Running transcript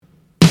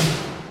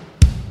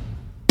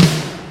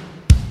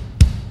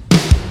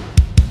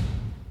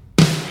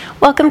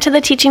Welcome to the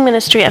teaching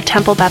ministry of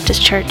Temple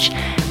Baptist Church.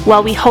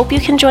 While we hope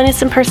you can join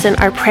us in person,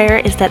 our prayer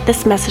is that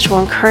this message will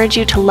encourage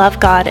you to love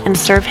God and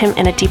serve Him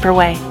in a deeper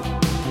way.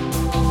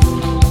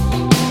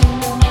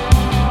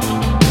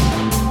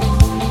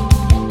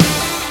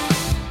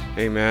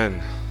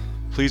 Amen.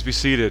 Please be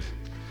seated.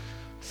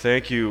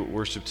 Thank you,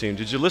 worship team.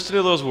 Did you listen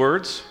to those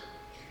words?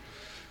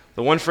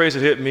 The one phrase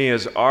that hit me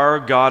is, our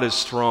God is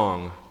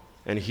strong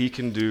and He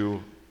can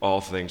do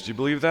all things. Do you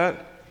believe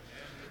that?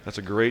 That's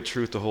a great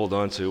truth to hold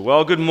on to.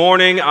 Well, good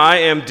morning. I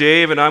am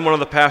Dave, and I'm one of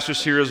the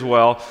pastors here as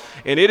well.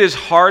 And it is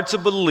hard to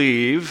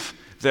believe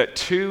that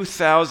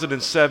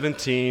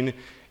 2017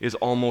 is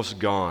almost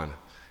gone.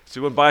 So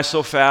it went by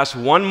so fast.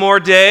 One more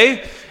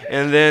day,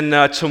 and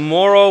then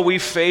tomorrow we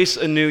face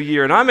a new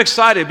year. And I'm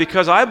excited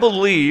because I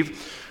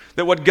believe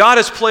that what God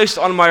has placed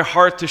on my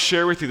heart to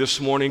share with you this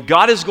morning,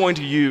 God is going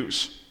to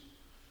use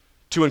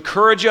to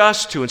encourage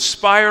us, to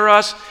inspire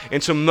us,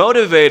 and to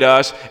motivate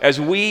us as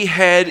we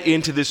head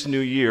into this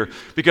new year.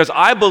 Because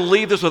I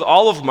believe this with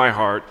all of my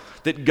heart,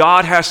 that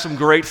God has some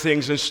great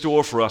things in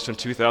store for us in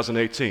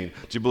 2018. Do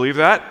you believe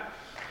that?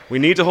 We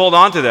need to hold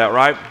on to that,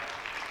 right?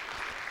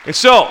 And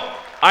so,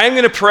 I am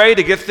going to pray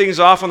to get things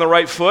off on the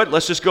right foot.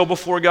 Let's just go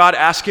before God,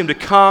 ask Him to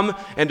come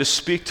and to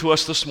speak to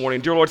us this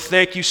morning. Dear Lord,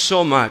 thank you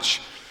so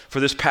much for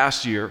this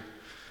past year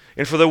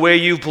and for the way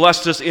you've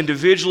blessed us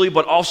individually,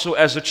 but also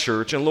as a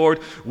church. And Lord,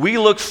 we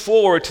look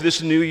forward to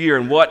this new year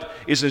and what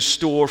is in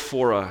store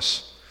for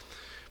us.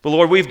 But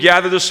Lord, we've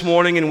gathered this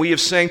morning and we have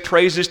sang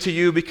praises to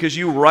you because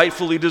you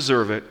rightfully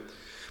deserve it.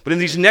 But in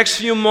these next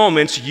few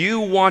moments,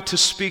 you want to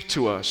speak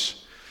to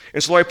us.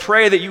 And so I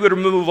pray that you would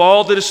remove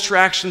all the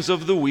distractions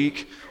of the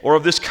week or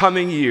of this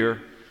coming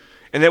year,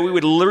 and that we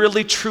would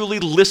literally, truly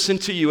listen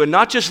to you, and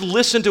not just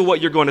listen to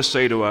what you're going to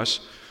say to us,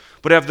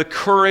 but have the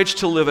courage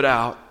to live it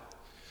out.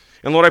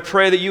 And Lord, I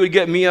pray that you would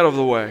get me out of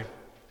the way,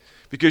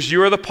 because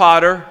you are the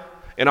potter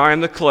and I am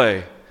the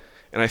clay.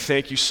 And I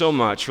thank you so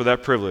much for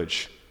that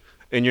privilege.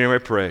 In your name I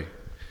pray.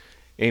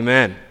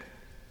 Amen.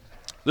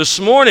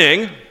 This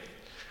morning,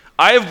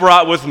 I have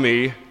brought with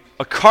me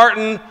a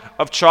carton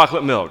of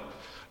chocolate milk,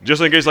 just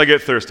in case I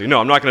get thirsty. No,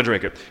 I'm not going to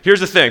drink it.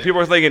 Here's the thing.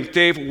 People are thinking,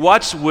 Dave,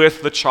 what's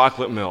with the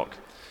chocolate milk?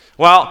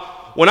 Well,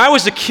 when I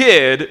was a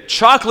kid,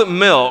 chocolate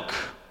milk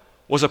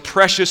was a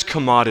precious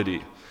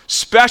commodity,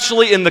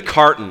 especially in the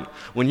carton.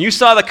 When you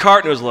saw the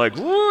carton, it was like,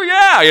 ooh,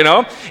 yeah, you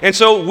know? And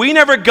so we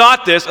never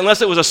got this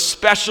unless it was a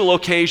special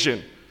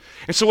occasion.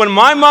 And so when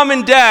my mom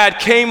and dad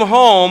came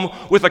home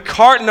with a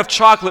carton of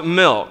chocolate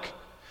milk,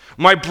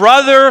 my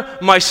brother,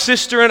 my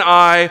sister, and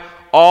I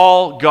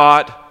all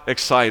got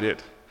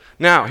excited.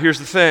 Now, here's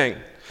the thing.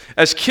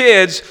 As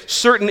kids,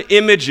 certain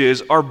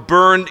images are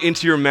burned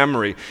into your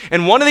memory.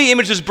 And one of the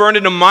images burned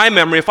into my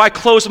memory, if I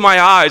close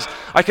my eyes,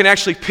 I can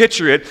actually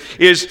picture it,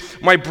 is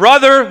my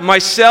brother,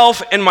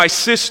 myself, and my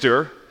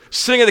sister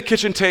sitting at the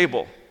kitchen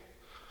table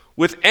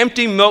with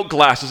empty milk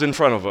glasses in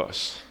front of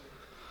us.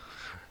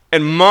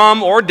 And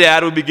mom or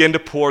dad would begin to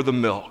pour the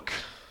milk,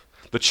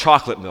 the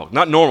chocolate milk,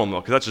 not normal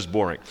milk, because that's just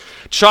boring,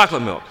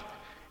 chocolate milk.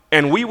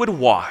 And we would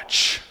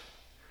watch,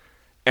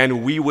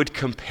 and we would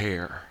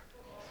compare.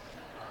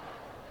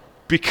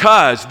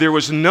 Because there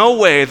was no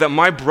way that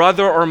my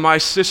brother or my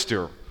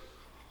sister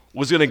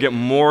was going to get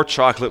more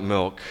chocolate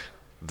milk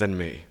than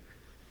me.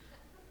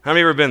 How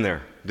many of you ever been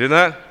there? Did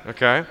that?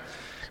 Okay.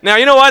 Now,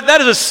 you know what?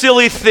 That is a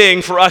silly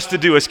thing for us to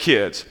do as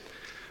kids.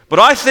 But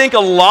I think a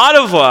lot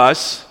of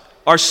us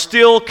are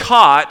still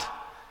caught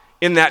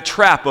in that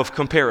trap of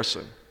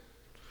comparison.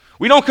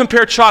 We don't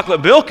compare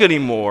chocolate milk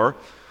anymore,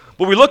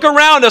 but we look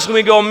around us and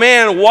we go,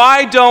 man,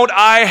 why don't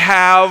I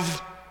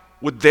have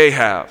what they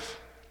have?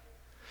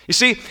 You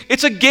see,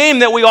 it's a game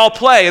that we all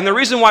play, and the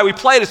reason why we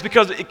play it is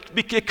because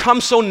it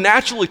comes so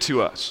naturally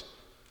to us.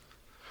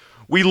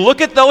 We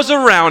look at those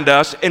around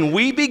us, and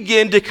we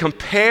begin to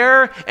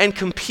compare and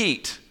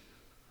compete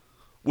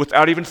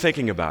without even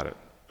thinking about it.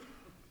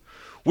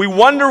 We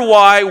wonder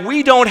why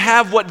we don't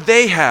have what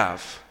they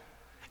have.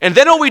 And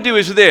then what we do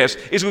is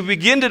we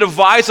begin to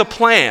devise a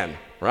plan,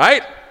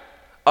 right,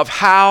 of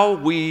how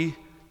we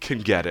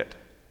can get it.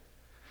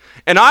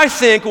 And I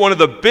think one of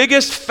the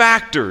biggest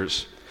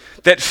factors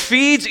that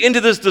feeds into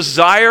this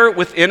desire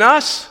within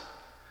us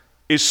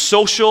is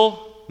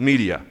social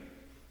media.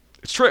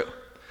 It's true.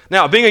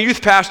 Now, being a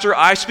youth pastor,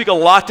 I speak a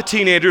lot to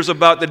teenagers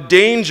about the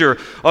danger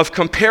of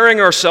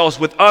comparing ourselves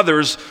with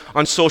others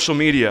on social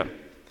media.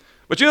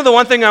 But you know the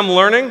one thing I'm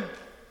learning?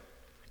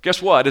 Guess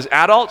what? As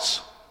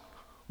adults,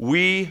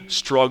 we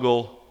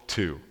struggle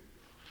too.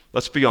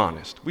 Let's be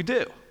honest. We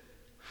do.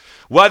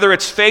 Whether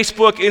it's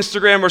Facebook,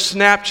 Instagram, or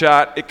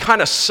Snapchat, it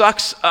kind of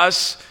sucks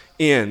us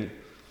in.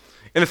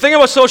 And the thing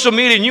about social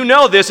media, and you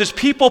know this, is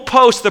people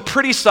post the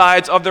pretty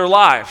sides of their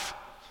life.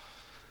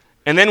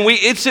 And then we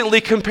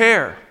instantly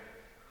compare.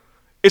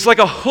 It's like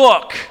a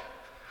hook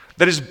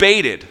that is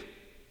baited.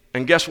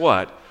 And guess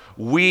what?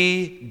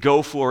 We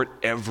go for it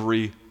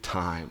every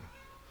time.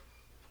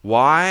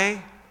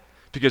 Why?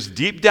 Because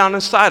deep down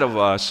inside of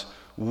us,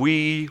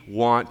 we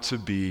want to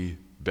be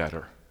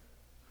better.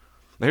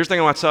 Now here's the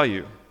thing I want to tell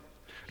you.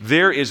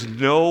 There is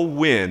no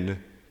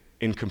win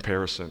in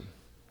comparison.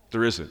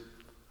 There isn't.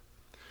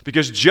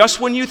 Because just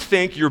when you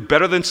think you're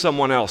better than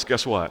someone else,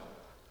 guess what?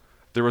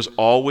 There is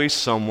always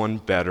someone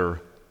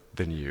better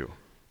than you.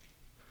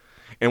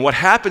 And what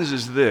happens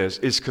is this,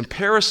 is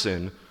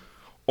comparison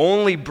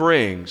only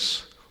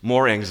brings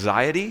more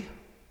anxiety,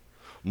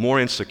 more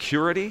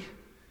insecurity,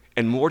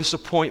 and more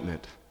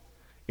disappointment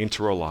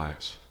into our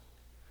lives.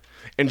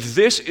 And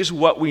this is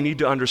what we need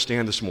to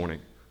understand this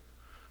morning.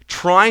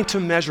 Trying to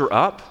measure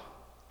up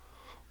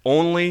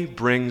only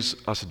brings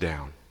us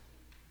down.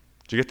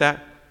 Did you get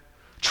that?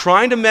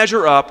 Trying to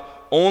measure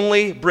up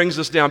only brings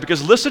us down.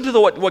 Because listen to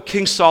what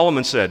King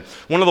Solomon said,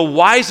 one of the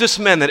wisest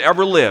men that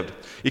ever lived.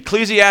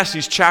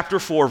 Ecclesiastes chapter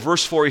 4,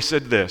 verse 4, he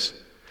said this,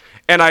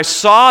 "And I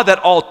saw that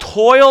all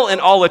toil and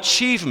all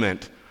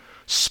achievement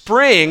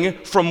spring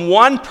from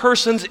one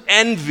person's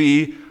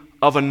envy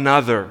of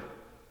another.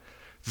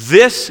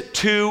 This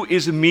too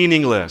is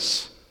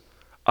meaningless,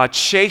 a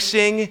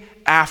chasing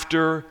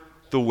after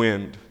the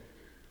wind."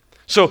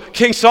 So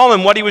King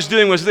Solomon, what he was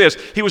doing was this.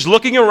 He was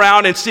looking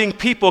around and seeing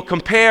people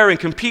compare and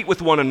compete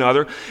with one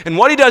another. And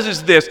what he does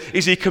is this,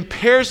 is he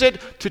compares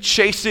it to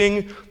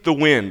chasing the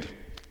wind.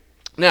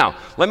 Now,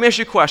 let me ask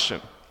you a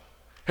question.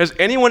 Has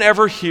anyone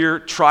ever here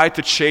tried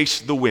to chase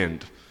the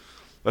wind?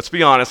 Let's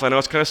be honest. I know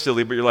it's kind of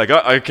silly, but you're like,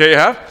 oh, okay, you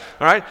have?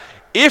 All right.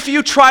 If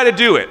you try to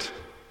do it,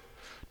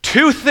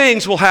 two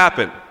things will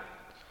happen.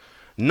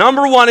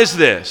 Number one is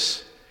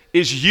this,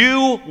 is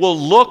you will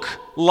look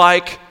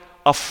like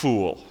a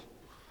fool.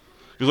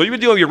 Because what you've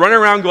been doing, you're running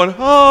around going,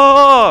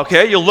 oh,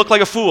 okay, you'll look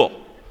like a fool.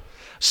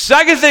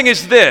 Second thing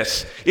is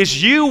this,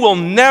 is you will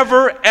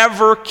never,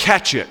 ever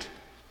catch it,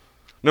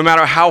 no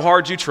matter how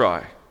hard you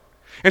try.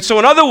 And so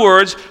in other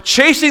words,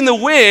 chasing the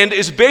wind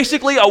is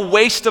basically a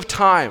waste of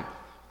time.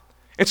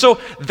 And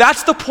so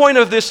that's the point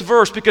of this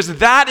verse, because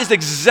that is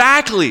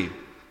exactly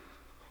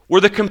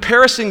where the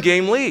comparison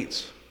game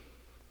leads.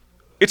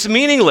 It's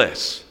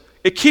meaningless.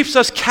 It keeps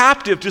us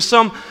captive to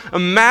some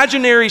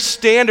imaginary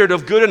standard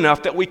of good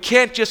enough that we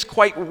can't just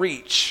quite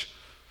reach.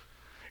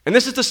 And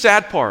this is the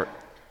sad part.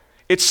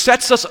 It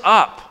sets us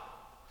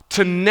up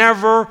to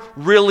never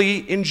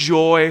really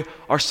enjoy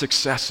our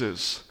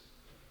successes.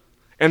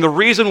 And the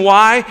reason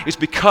why is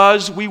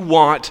because we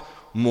want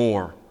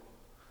more.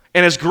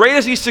 And as great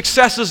as these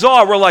successes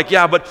are, we're like,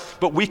 yeah,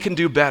 but we can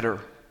do better.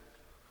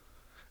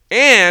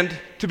 And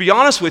to be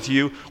honest with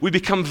you, we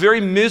become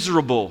very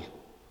miserable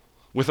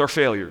with our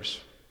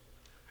failures.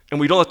 And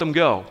we don't let them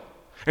go.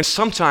 And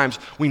sometimes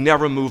we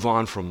never move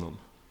on from them.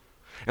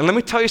 And let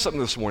me tell you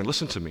something this morning.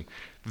 Listen to me.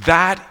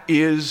 That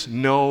is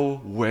no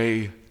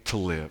way to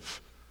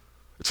live.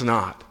 It's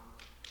not.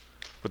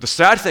 But the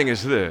sad thing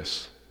is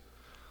this.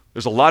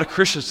 There's a lot of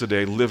Christians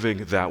today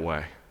living that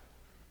way.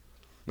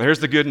 Now here's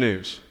the good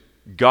news.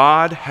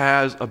 God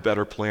has a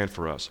better plan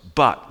for us.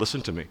 But,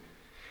 listen to me,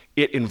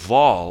 it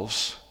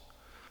involves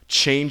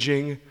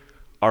changing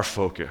our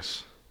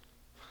focus.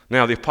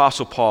 Now, the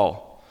Apostle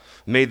Paul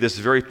made this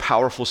very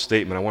powerful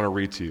statement I want to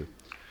read to you.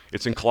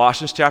 It's in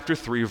Colossians chapter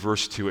 3,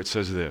 verse 2. It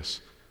says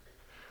this,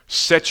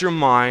 "Set your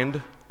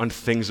mind on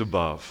things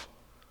above,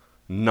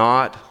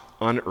 not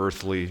on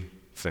earthly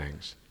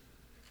things."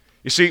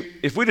 You see,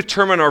 if we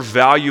determine our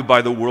value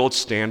by the world's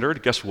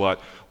standard, guess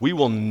what? We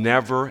will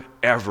never,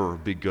 ever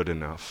be good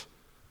enough.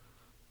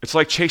 It's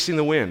like chasing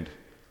the wind,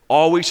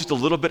 always just a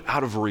little bit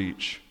out of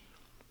reach.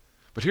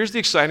 But here's the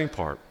exciting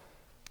part.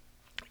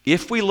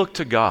 If we look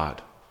to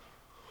God,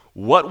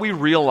 what we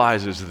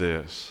realize is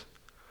this.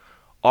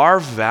 Our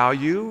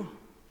value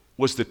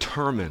was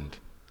determined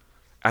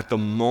at the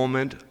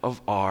moment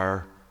of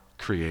our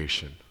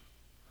creation.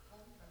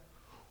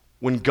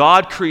 When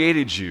God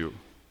created you,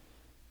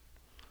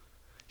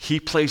 He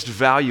placed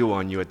value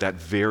on you at that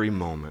very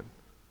moment.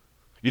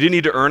 You didn't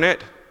need to earn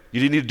it.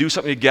 You didn't need to do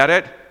something to get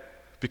it,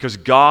 because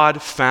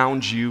God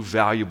found you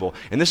valuable.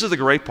 And this is the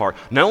great part.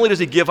 Not only does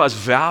He give us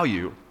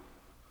value,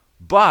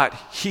 but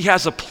He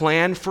has a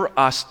plan for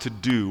us to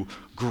do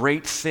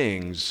great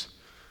things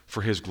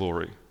for His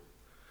glory.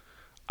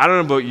 I don't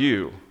know about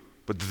you,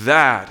 but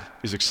that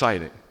is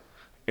exciting.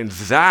 And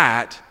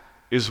that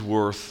is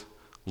worth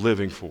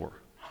living for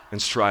and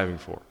striving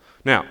for.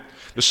 Now,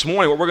 this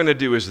morning what we're going to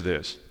do is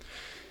this.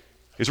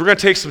 We're going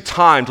to take some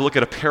time to look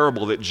at a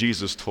parable that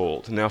Jesus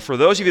told. Now, for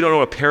those of you who don't know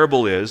what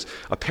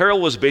a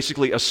parable is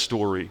basically a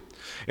story.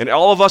 And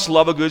all of us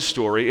love a good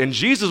story, and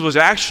Jesus was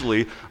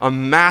actually a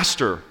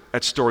master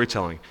at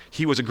storytelling.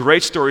 He was a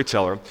great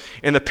storyteller.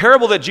 And the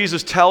parable that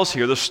Jesus tells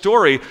here, the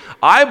story,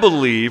 I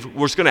believe,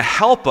 was going to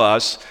help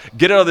us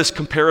get out of this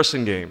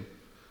comparison game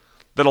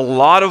that a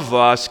lot of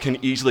us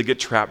can easily get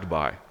trapped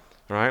by.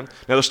 All right?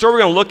 Now, the story we're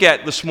going to look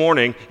at this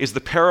morning is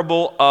the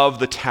parable of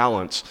the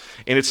talents.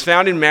 And it's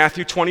found in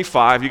Matthew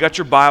 25. You got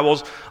your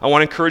Bibles. I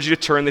want to encourage you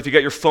to turn. If you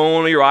got your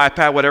phone or your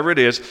iPad, whatever it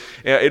is,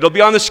 it'll be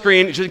on the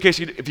screen just in case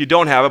if you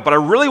don't have it. But I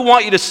really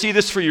want you to see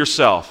this for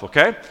yourself,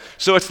 okay?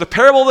 So it's the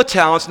parable of the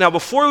talents. Now,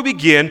 before we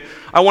begin,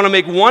 I want to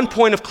make one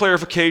point of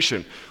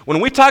clarification. When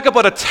we talk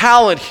about a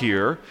talent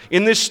here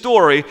in this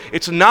story,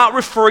 it's not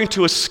referring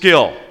to a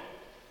skill.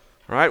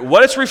 All right?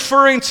 What it's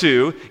referring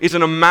to is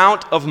an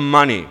amount of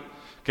money.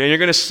 Okay, and you're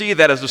going to see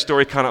that as the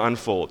story kind of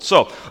unfolds.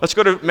 So let's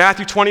go to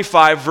Matthew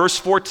 25, verse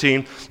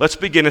 14. Let's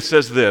begin. It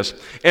says this.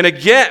 And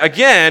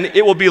again,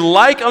 it will be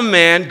like a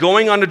man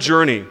going on a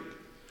journey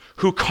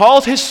who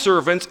called his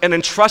servants and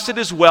entrusted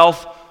his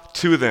wealth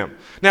to them.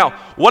 Now,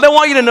 what I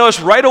want you to notice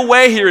right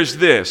away here is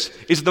this,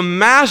 is the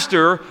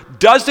master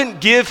doesn't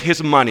give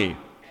his money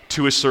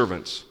to his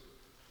servants.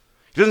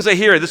 He doesn't say,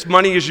 here, this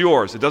money is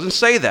yours. It doesn't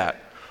say that.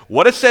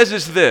 What it says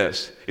is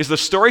this, is the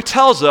story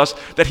tells us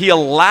that he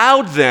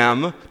allowed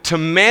them to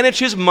manage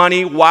his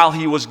money while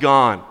he was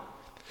gone.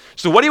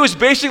 So what he was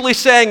basically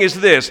saying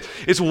is this,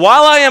 is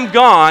while I am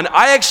gone,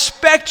 I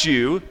expect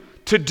you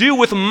to do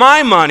with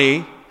my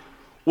money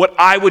what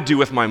I would do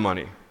with my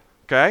money,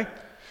 okay?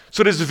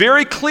 So it is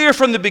very clear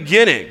from the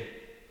beginning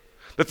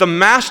that the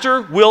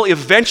master will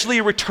eventually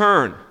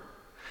return,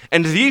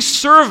 and these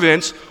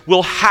servants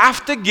will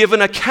have to give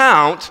an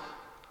account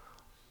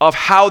of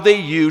how they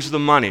use the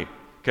money.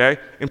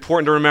 Okay?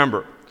 Important to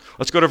remember.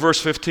 Let's go to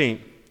verse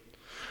 15.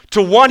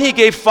 To one he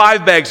gave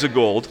 5 bags of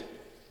gold,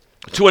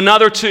 to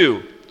another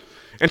 2,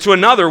 and to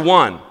another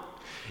 1,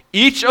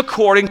 each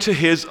according to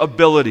his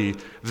ability.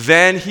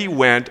 Then he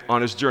went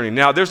on his journey.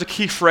 Now, there's a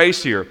key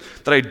phrase here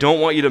that I don't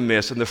want you to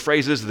miss, and the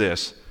phrase is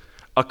this,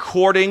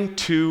 according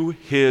to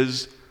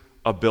his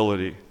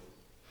ability.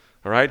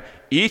 All right?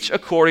 Each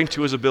according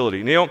to his ability.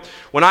 You know,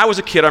 when I was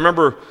a kid, I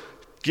remember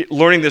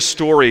learning this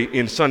story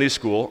in Sunday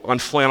school on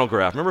flannel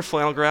graph. Remember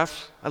flannel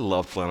graphs? I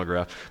love flannel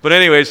graph. But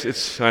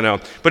anyways, I know.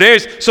 But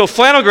anyways, so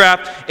flannel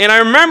graph, and I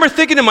remember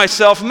thinking to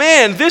myself,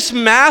 man, this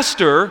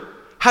master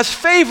has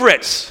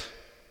favorites.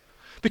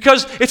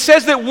 Because it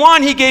says that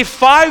one he gave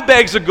 5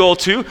 bags of gold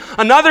to,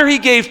 another he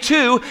gave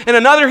 2, and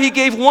another he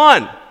gave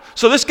 1.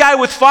 So this guy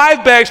with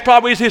 5 bags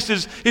probably is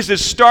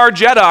his star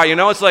Jedi, you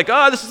know? It's like,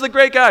 oh, this is a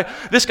great guy.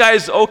 This guy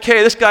is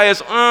okay. This guy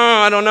is,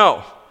 I don't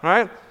know,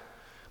 right?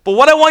 But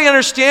what I want you to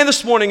understand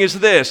this morning is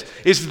this,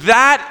 is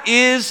that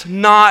is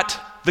not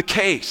the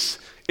case.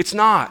 It's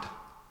not.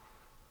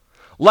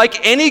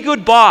 Like any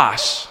good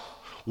boss,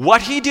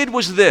 what he did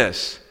was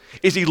this,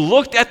 is he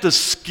looked at the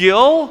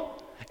skill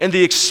and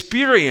the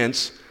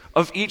experience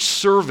of each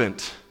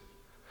servant,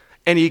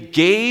 and he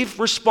gave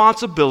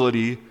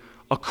responsibility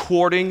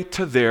according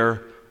to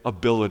their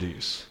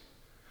abilities.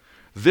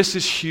 This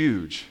is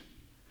huge.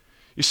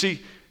 You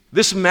see,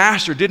 this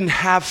master didn't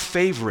have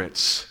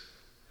favorites.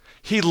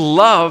 He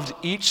loved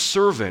each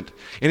servant,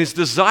 and his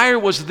desire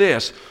was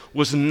this,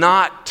 was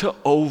not to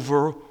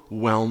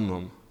overwhelm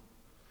them.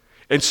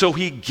 And so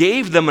he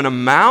gave them an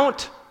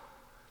amount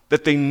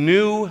that they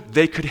knew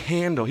they could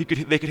handle.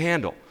 They could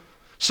handle.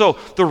 So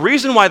the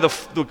reason why the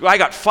guy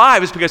got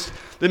 5 is because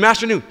the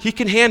master knew he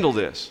can handle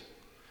this.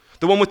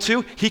 The one with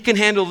 2, he can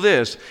handle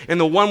this. And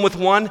the one with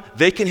 1,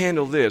 they can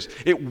handle this.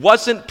 It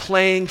wasn't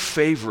playing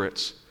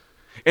favorites.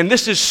 And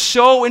this is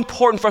so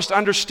important for us to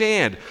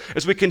understand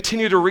as we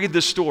continue to read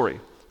this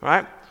story. All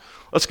right?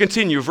 Let's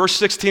continue. Verse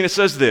 16, it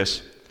says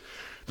this.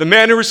 The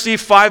man who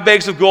received 5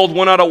 bags of gold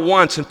went out at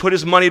once and put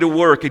his money to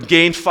work and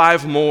gained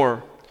 5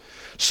 more.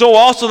 So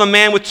also the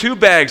man with 2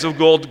 bags of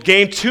gold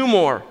gained 2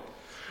 more.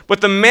 But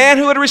the man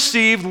who had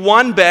received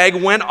 1 bag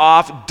went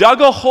off,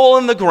 dug a hole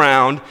in the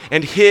ground,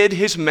 and hid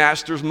his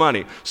master's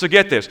money. So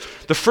get this.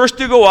 The first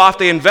 2 go off,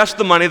 they invest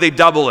the money, they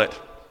double it.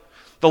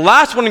 The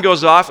last one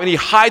goes off, and he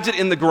hides it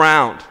in the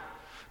ground.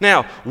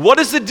 Now, what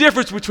is the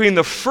difference between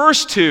the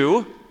first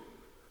 2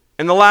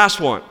 and the last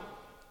one?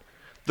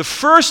 The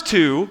first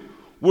 2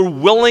 were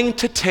willing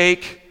to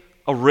take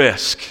a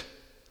risk.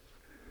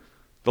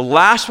 The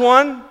last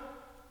one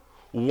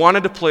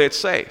wanted to play it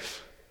safe.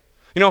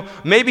 You know,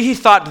 maybe he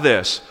thought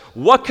this,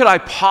 what could I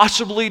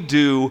possibly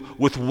do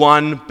with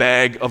 1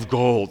 bag of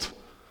gold?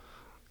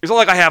 It's not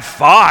like I have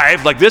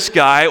 5, like this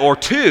guy, or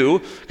 2,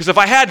 because if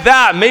I had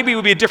that, maybe it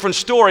would be a different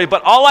story,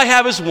 but all I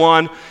have is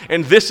 1,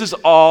 and this is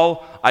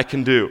all I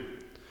can do.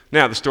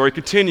 Now, the story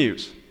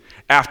continues.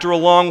 After a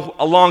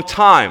long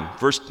time,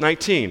 verse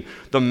 19,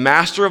 the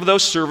master of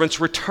those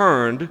servants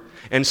returned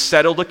and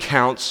settled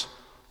accounts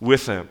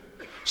with them.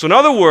 So in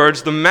other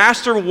words, the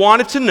master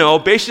wanted to know,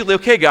 basically,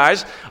 okay,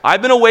 guys,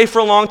 I've been away for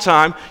a long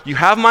time. You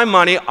have my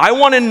money. I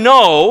want to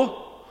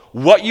know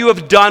what you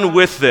have done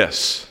with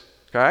this,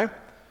 okay?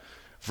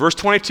 Verse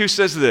 22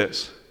 says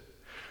this,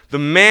 the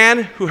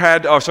man who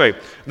had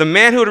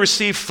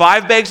received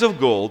 5 bags of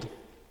gold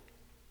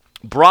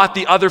brought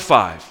the other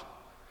 5.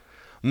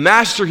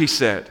 Master, he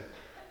said,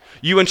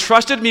 you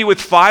entrusted me with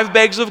 5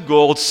 bags of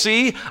gold.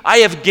 See, I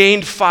have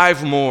gained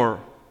 5 more.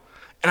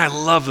 And I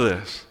love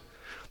this.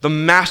 The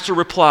master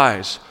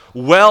replies,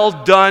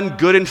 well done,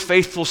 good and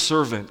faithful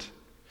servant.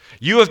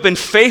 You have been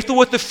faithful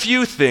with a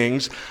few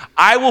things.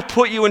 I will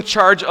put you in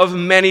charge of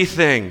many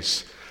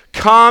things.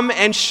 Come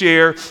and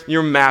share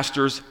your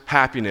master's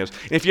happiness.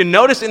 And if you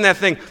notice in that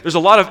thing, there's a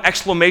lot of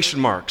exclamation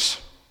marks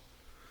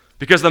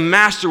because the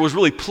master was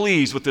really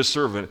pleased with this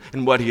servant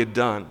and what he had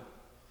done.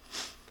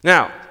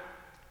 Now,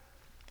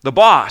 the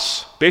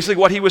boss, basically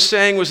what he was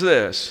saying was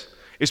this,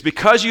 is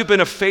because you've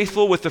been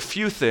faithful with a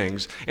few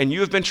things and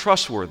you have been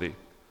trustworthy,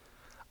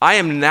 I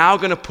am now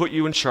going to put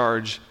you in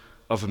charge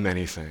of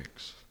many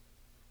things.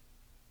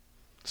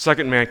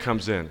 Second man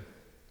comes in.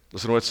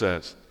 Listen to what it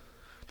says.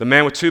 The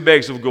man with 2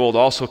 bags of gold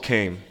also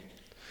came.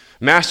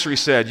 Master, he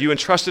said, you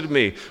entrusted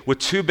me with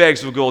 2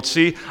 bags of gold.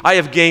 See, I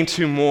have gained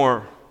 2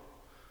 more.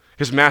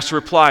 His master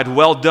replied,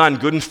 well done,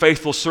 good and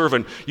faithful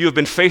servant. You have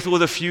been faithful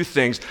with a few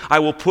things. I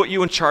will put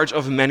you in charge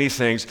of many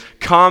things.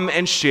 Come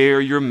and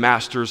share your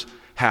master's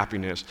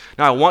happiness.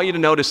 Now, I want you to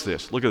notice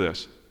this. Look at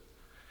this.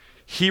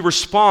 He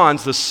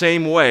responds the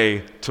same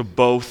way to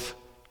both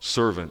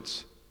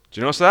servants. Do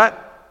you notice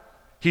that?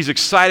 He's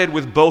excited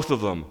with both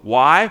of them.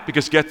 Why?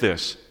 Because get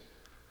this.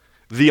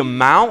 The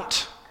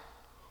amount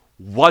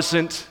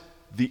wasn't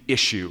the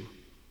issue.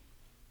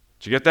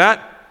 Did you get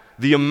that?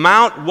 The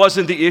amount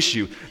wasn't the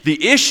issue.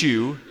 The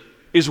issue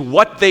is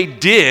what they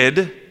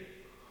did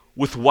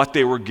with what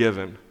they were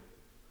given.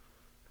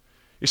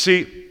 You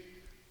see,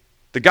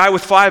 the guy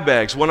with 5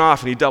 bags went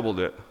off and he doubled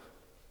it.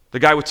 The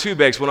guy with 2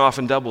 bags went off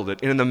and doubled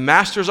it. And in the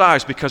master's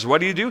eyes, because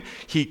what did he do?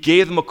 He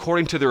gave them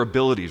according to their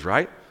abilities,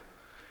 right?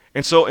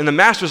 And so in the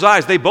master's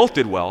eyes, they both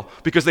did well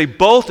because they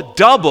both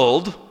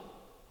doubled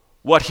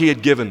what he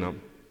had given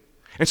them.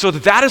 And so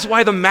that is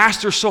why the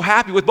master's so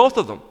happy with both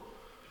of them.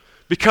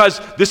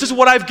 Because this is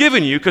what I've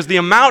given you, because the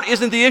amount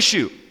isn't the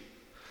issue.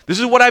 This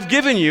is what I've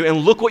given you, and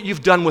look what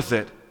you've done with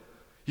it.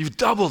 You've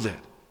doubled it.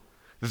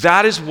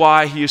 That is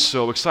why he is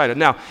so excited.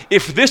 Now,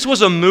 if this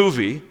was a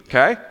movie,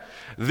 okay,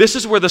 this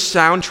is where the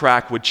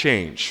soundtrack would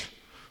change.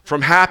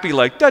 From happy,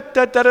 like,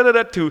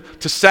 da-da-da-da-da,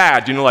 to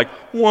sad, like,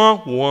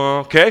 wah, wah,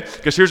 okay?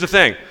 Because here's the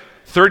thing.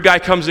 Third guy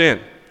comes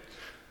in.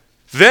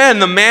 Then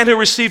the man who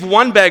received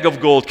 1 bag of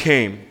gold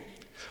came.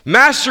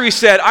 Master, he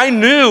said, I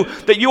knew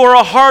that you are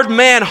a hard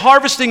man,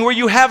 harvesting where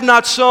you have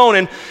not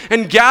sown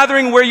and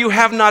gathering where you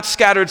have not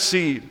scattered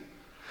seed.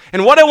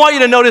 And what I want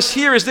you to notice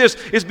here is this,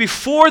 is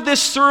before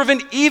this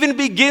servant even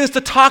begins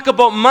to talk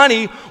about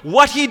money,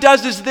 what he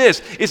does is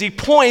this, is he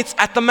points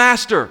at the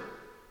master.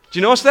 Do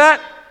you notice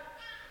that?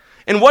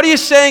 And what he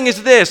is saying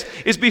is this,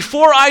 is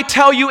before I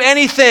tell you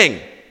anything,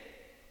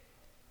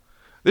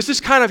 this is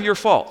kind of your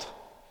fault.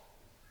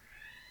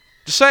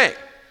 Just saying.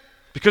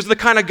 Because of the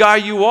kind of guy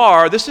you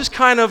are, this is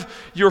kind of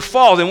your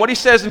fault. And what he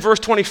says in verse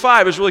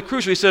 25 is really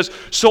crucial. He says,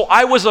 so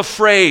I was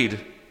afraid,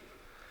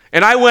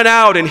 and I went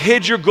out and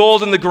hid your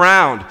gold in the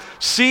ground.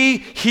 See,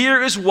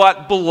 here is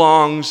what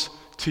belongs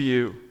to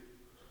you.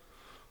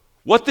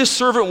 What this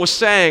servant was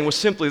saying was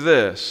simply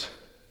this.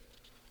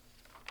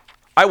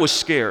 I was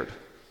scared.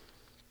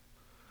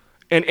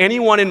 And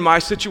anyone in my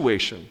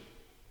situation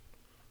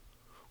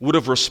would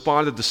have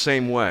responded the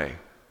same way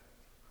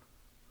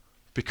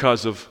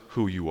because of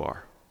who you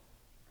are.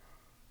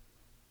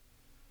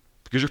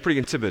 Because you're pretty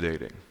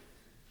intimidating.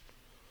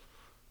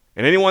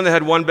 And anyone that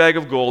had 1 bag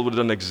of gold would have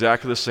done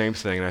exactly the same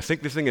thing. And I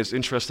think the thing that's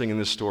interesting in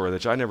this story,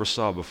 that I never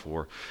saw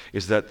before,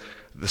 is that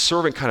the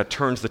servant kind of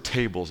turns the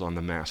tables on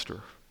the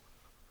master.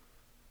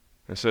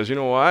 And says, you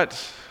know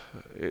what?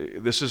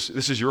 This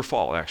is your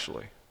fault,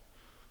 actually.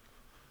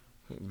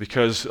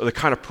 Because of the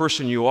kind of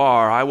person you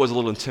are, I was a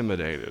little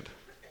intimidated.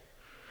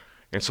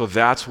 And so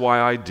that's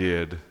why I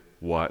did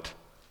what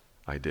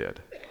I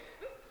did.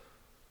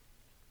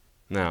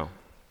 Now,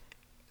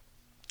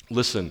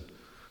 listen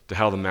to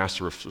how the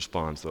master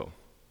responds, though.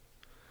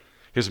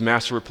 His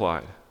master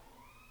replied,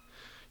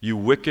 you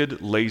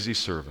wicked, lazy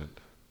servant.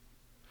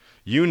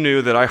 You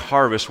knew that I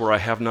harvest where I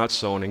have not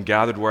sown and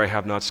gathered where I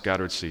have not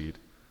scattered seed.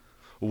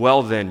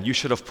 Well then, you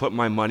should have put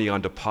my money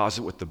on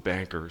deposit with the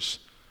bankers,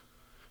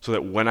 so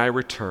that when I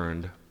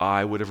returned,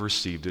 I would have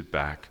received it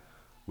back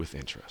with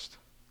interest.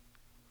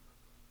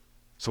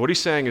 So what he's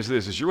saying is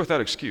this, is you're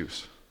without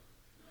excuse.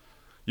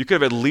 You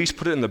could have at least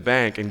put it in the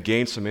bank and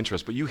gained some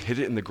interest, but you hid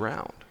it in the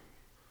ground.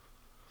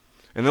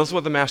 And this is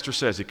what the master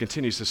says. He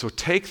continues to say, so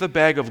take the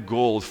bag of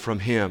gold from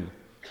him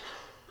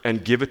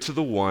and give it to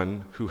the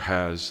one who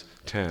has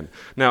 10.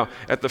 Now,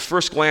 at the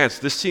first glance,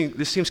 this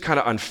seems kind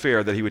of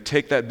unfair that he would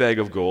take that bag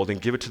of gold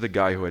and give it to the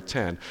guy who had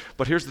 10.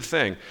 But here's the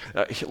thing.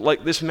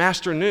 Like this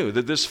master knew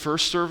that this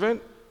first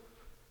servant,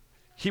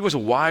 he was a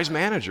wise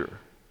manager.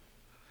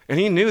 And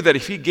he knew that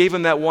if he gave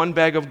him that 1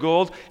 bag of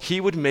gold, he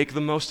would make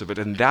the most of it.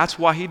 And that's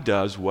why he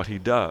does what he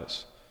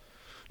does.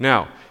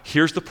 Now,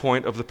 here's the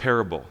point of the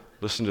parable.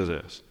 Listen to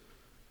this.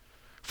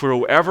 For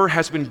whoever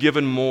has been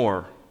given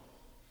more,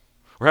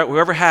 or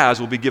whoever has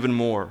will be given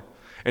more,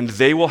 and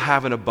they will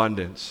have an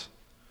abundance.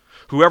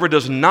 Whoever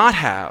does not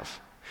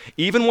have,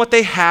 even what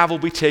they have will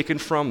be taken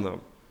from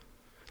them.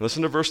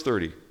 Listen to verse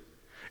 30.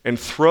 And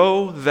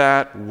throw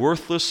that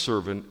worthless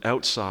servant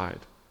outside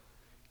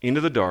into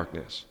the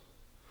darkness,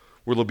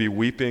 where there'll be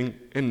weeping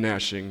and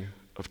gnashing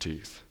of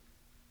teeth.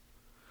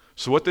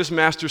 So what this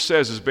master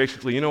says is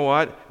basically, you know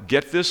what?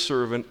 Get this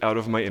servant out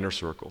of my inner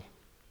circle.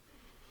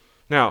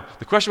 Now,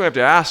 the question we have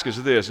to ask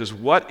is this, is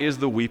what is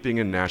the weeping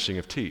and gnashing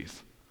of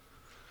teeth?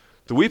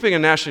 The weeping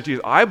and gnashing of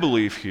teeth, I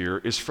believe here,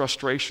 is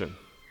frustration.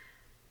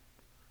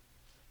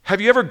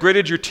 Have you ever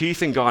gritted your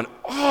teeth and gone,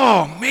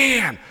 oh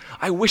man,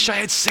 I wish I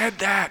had said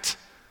that,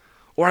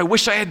 or I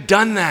wish I had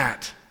done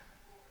that?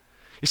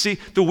 You see,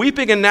 the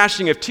weeping and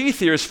gnashing of teeth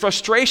here is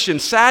frustration,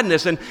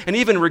 sadness, and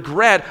even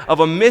regret of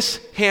a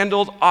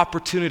mishandled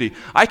opportunity.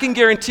 I can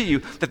guarantee you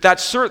that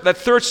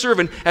third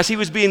servant, as he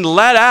was being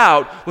let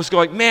out, was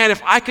going, man,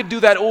 if I could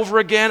do that over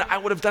again, I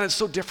would have done it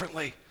so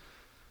differently.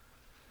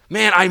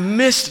 Man, I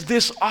missed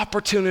this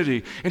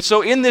opportunity. And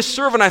so in this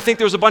servant, I think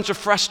there was a bunch of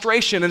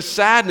frustration and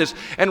sadness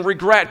and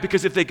regret,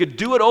 because if they could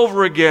do it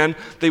over again,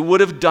 they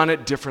would have done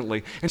it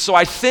differently. And so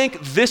I think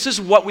this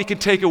is what we can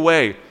take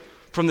away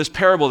from this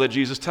parable that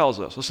Jesus tells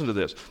us. Listen to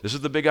this. This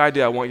is the big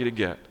idea I want you to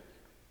get.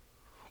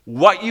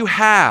 What you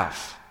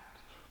have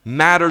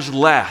matters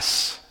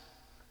less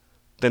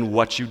than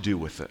what you do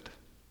with it.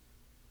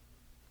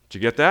 Did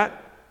you get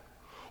that?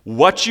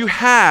 What you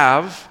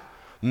have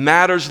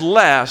matters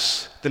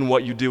less than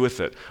what you do with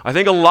it. I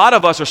think a lot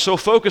of us are so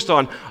focused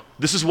on,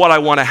 this is what I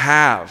want to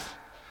have.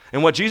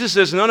 And what Jesus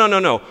says,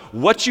 no.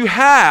 What you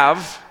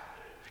have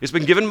has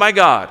been given by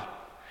God.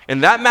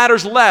 And that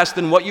matters less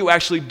than what you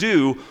actually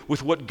do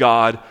with what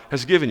God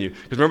has given you.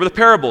 Because remember the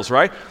parables,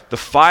 right? The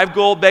 5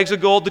 gold bags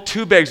of gold, the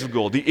 2 bags of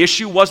gold. The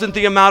issue wasn't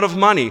the amount of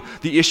money.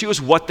 The issue is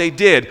what they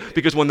did.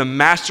 Because when the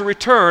master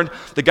returned,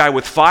 the guy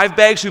with 5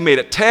 bags who made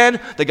it 10,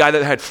 the guy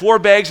that had 4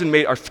 bags and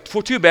made, or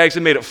 2 bags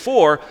and made it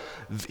 4,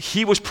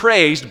 he was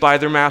praised by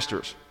their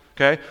masters.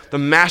 Okay? The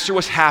master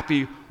was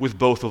happy with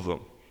both of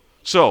them.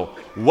 So,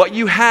 what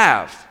you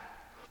have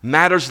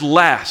matters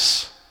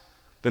less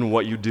than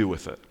what you do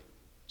with it.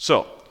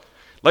 So,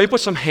 let me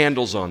put some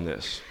handles on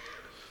this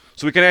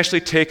so we can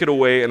actually take it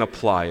away and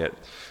apply it.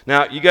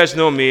 Now, you guys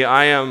know me.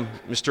 I am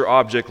Mr.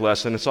 Object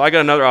Lesson, and so I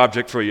got another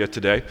object for you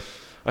today.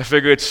 I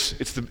figure it's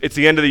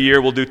the end of the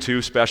year. We'll do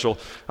 2 special.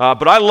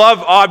 But I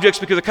love objects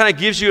because it kind of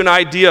gives you an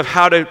idea of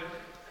how to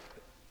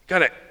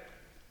kind of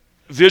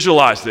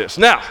visualize this.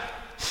 Now,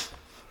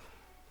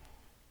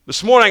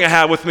 this morning I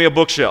had with me a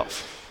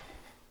bookshelf.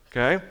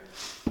 Okay?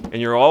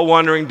 And you're all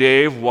wondering,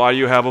 Dave, why do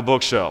you have a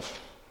bookshelf?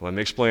 Let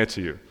me explain it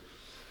to you.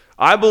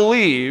 I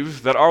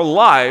believe that our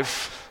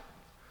life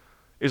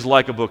is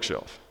like a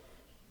bookshelf.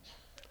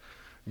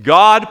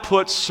 God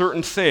puts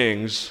certain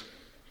things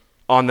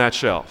on that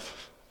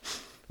shelf.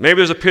 Maybe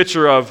there's a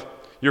picture of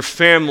your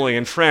family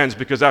and friends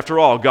because, after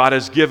all, God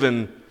has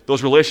given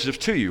those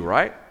relationships to you,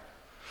 right?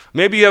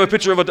 Maybe you have a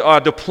picture of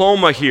a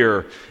diploma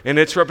here, and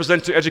it's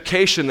representing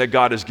education that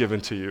God has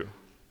given to you.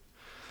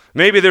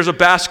 Maybe there's a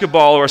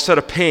basketball or a set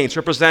of paints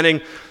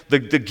representing the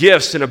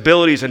gifts and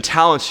abilities and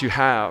talents you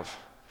have.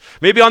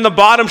 Maybe on the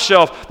bottom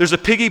shelf, there's a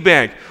piggy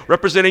bank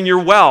representing your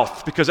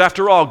wealth, because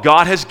after all,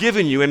 God has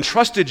given you and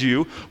trusted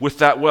you with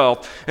that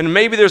wealth. And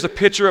maybe there's a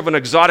picture of an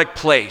exotic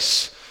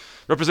place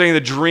representing the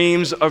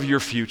dreams of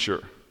your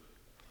future.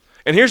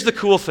 And here's the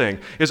cool thing,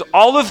 is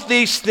all of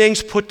these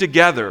things put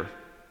together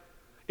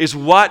is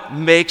what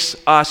makes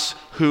us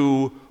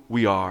who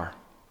we are.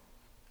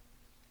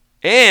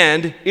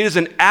 And it is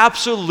an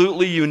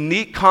absolutely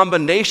unique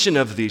combination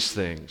of these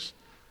things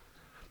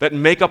that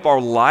make up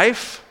our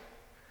life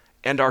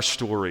and our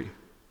story.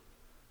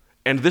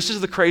 And this is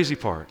the crazy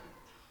part.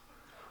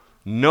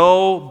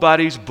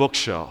 Nobody's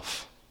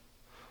bookshelf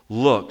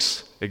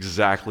looks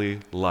exactly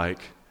like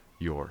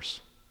yours.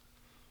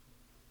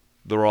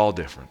 They're all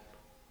different.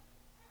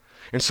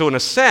 And so in a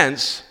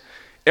sense,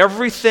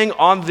 everything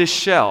on this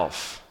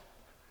shelf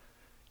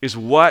is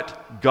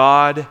what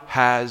God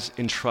has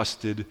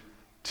entrusted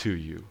to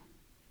you.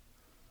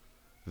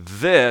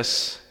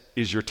 This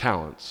is your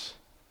talents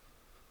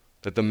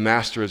that the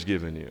Master has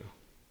given you.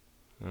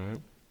 All right?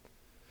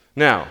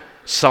 Now,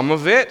 some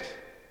of it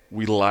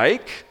we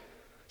like,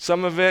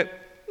 some of it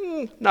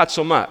not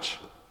so much.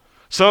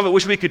 Some of it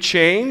wish we could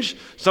change.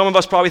 Some of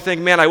us probably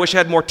think, man, I wish I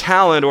had more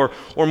talent or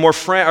more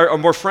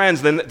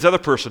friends than this other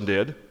person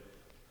did.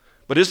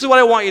 But this is what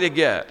I want you to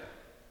get.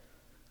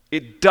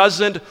 It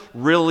doesn't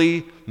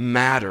really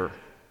matter.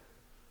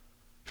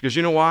 Because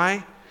you know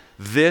why?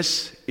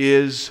 This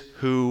is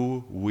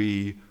who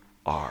we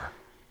are.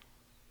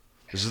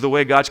 This is the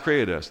way God's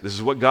created us. This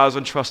is what God has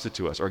entrusted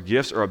to us. Our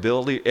gifts, our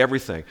ability,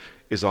 everything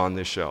is on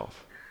this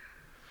shelf.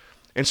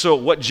 And so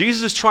what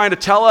Jesus is trying to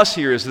tell us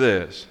here is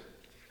this,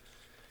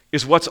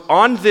 is what's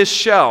on this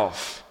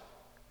shelf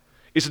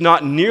is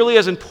not nearly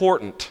as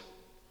important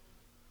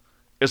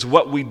as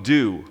what we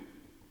do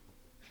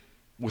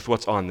with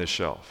what's on this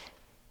shelf.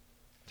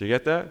 Do you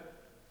get that?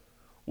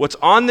 What's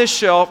on this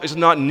shelf is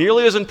not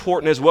nearly as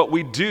important as what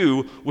we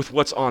do with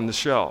what's on the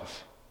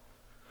shelf.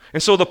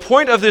 And so the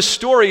point of this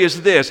story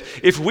is this: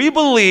 if we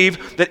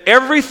believe that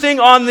everything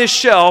on this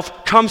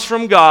shelf comes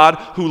from God,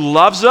 who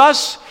loves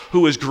us,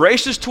 who is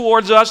gracious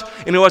towards us,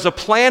 and who has a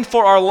plan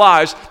for our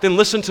lives, then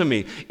listen to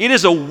me. It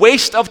is a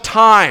waste of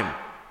time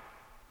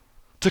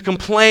to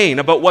complain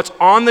about what's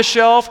on the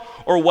shelf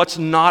or what's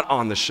not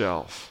on the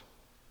shelf.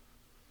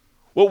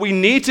 What we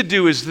need to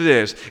do is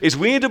this, is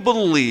we need to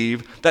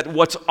believe that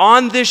what's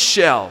on this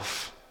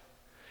shelf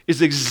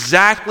is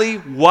exactly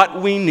what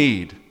we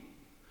need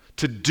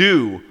to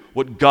do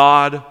what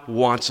God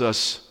wants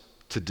us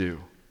to do.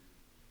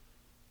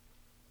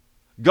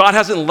 God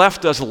hasn't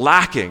left us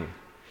lacking.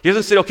 He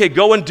doesn't say, okay,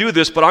 go and do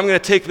this, but I'm going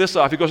to take this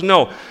off. He goes,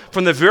 no,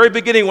 from the very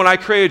beginning when I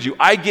created you,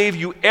 I gave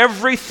you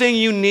everything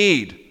you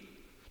need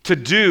to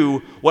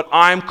do what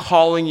I'm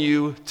calling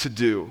you to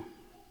do.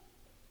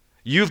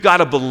 You've got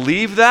to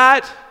believe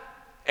that,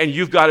 and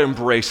you've got to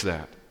embrace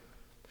that.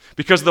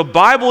 Because the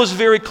Bible is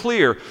very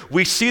clear.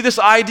 We see this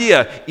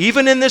idea,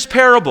 even in this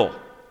parable,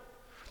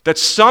 that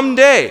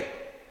someday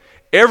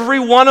every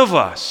one of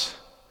us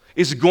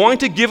is going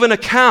to give an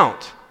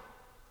account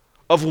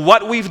of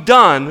what we've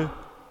done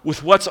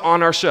with what's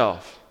on our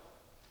shelf.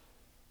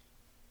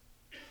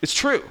 It's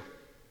true.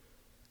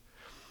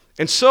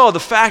 And so the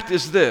fact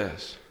is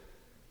this,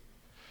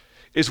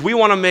 is we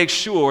want to make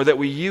sure that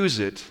we use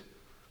it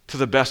to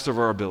the best of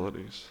our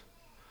abilities.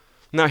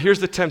 Now here's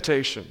the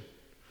temptation.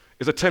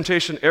 It's a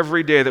temptation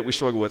every day that we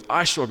struggle with.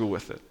 I struggle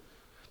with it.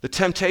 The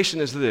temptation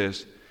is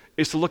this,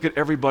 is to look at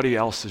everybody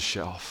else's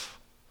shelf.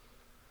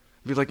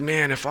 Be like,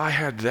 man, if I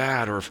had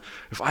that, or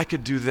if I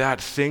could do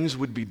that, things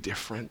would be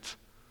different.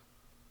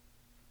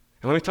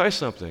 And let me tell you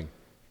something.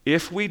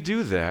 If we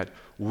do that,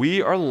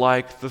 we are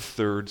like the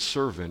third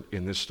servant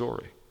in this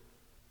story.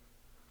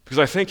 Because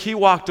I think he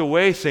walked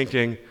away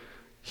thinking,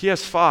 he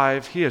has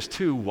 5, he has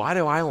 2, why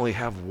do I only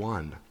have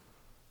 1?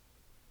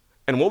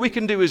 And what we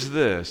can do is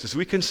this, is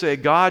we can say,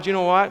 God, you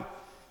know what?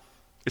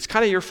 It's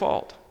kind of your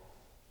fault.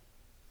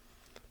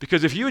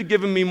 Because if you had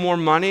given me more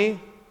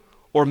money,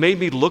 or made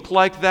me look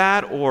like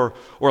that, or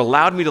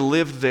allowed me to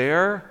live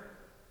there,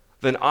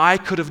 then I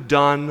could have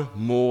done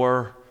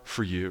more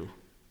for you.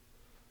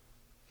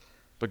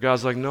 But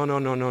God's like,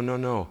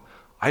 no.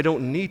 I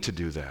don't need to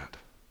do that.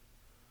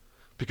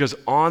 Because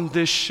on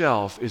this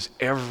shelf is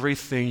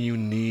everything you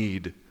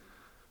need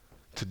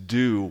to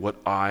do what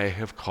I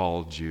have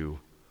called you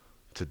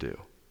to do.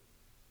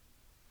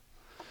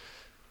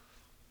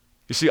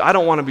 You see, I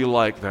don't want to be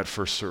like that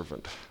first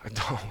servant. I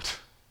don't.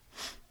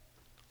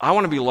 I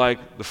want to be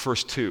like the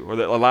first 2, or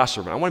the last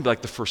servant. I want to be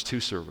like the first 2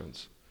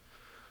 servants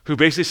who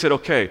basically said,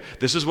 okay,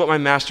 this is what my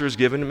master has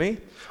given to me.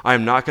 I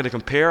am not going to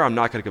compare. I'm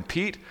not going to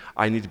compete.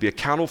 I need to be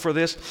accountable for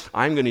this.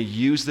 I'm going to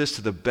use this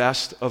to the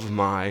best of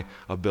my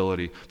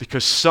ability.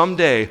 Because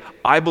someday,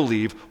 I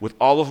believe with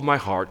all of my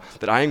heart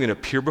that I am going to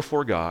appear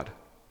before God,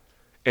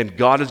 and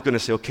God is going to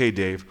say, okay,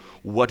 Dave,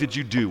 what did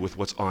you do with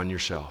what's on your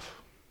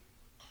shelf?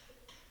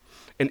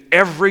 And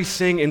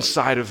everything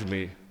inside of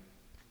me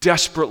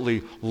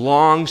desperately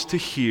longs to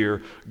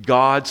hear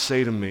God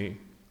say to me,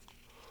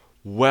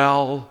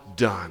 well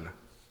done,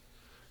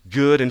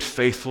 good and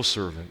faithful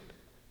servant.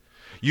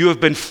 You have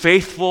been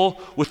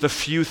faithful with a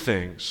few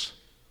things.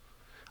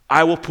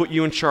 I will put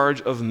you in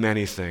charge of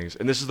many things.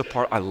 And this is the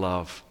part I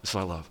love. This is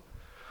what I love.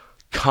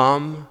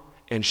 Come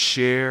and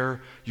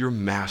share your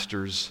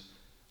master's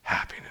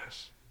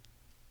happiness.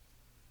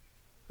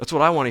 That's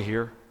what I want to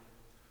hear.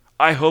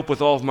 I hope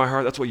with all of my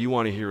heart that's what you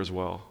want to hear as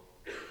well.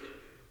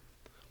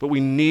 But we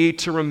need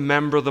to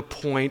remember the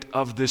point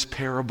of this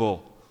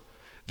parable.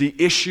 The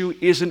issue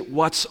isn't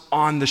what's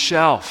on the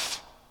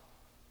shelf.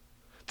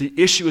 The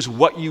issue is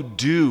what you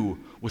do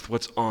with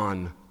what's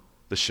on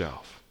the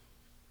shelf.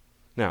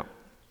 Now,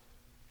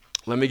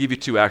 let me give you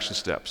 2 action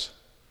steps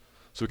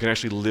so we can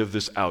actually live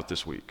this out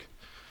this week.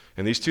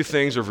 And these 2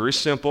 things are very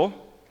simple,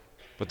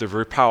 but they're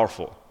very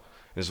powerful.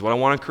 This is what I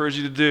want to encourage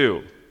you to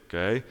do,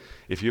 okay?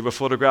 If you have a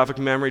photographic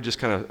memory,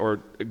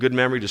 or a good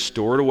memory, just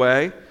store it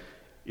away.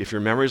 If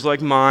your memory is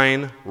like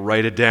mine,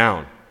 write it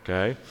down,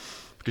 okay?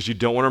 Because you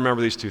don't want to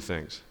remember these 2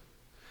 things.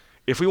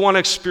 If we want to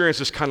experience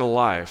this kind of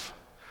life,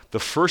 the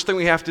first thing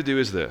we have to do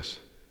is this: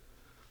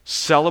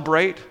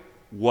 celebrate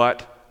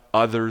what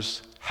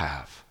others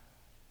have.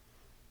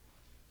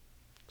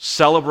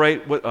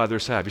 Celebrate what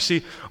others have. You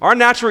see, our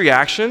natural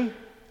reaction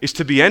is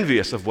to be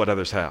envious of what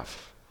others have.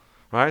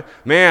 Right?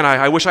 Man,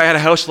 I wish I had a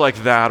house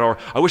like that, or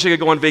I wish I could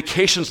go on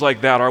vacations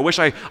like that, or I wish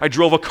I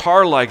drove a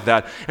car like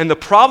that. And the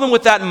problem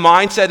with that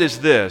mindset is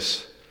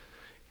this,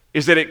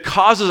 is that it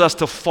causes us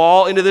to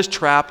fall into this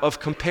trap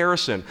of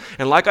comparison.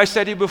 And like I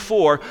said to you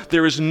before,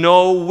 there is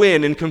no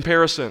win in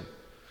comparison.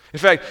 In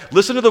fact,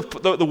 listen to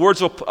the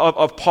words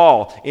of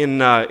Paul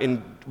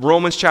in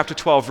Romans chapter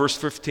 12, verse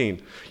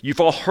 15. You've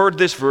all heard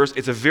this verse.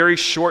 It's a very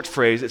short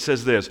phrase. It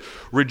says this: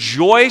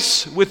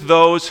 rejoice with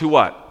those who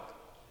what?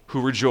 Who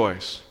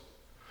rejoice.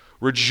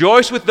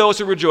 Rejoice with those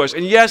who rejoice.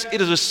 And yes,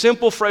 it is a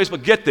simple phrase,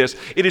 but get this,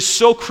 it is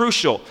so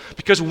crucial.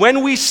 Because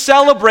when we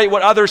celebrate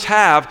what others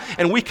have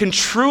and we can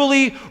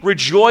truly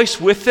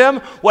rejoice with them,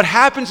 what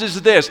happens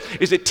is this,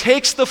 is it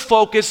takes the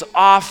focus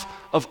off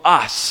of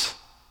us.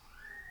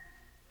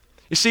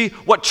 You see,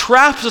 what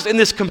traps us in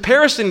this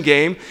comparison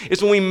game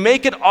is when we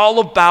make it all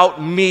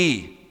about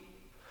me.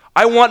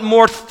 I want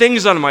more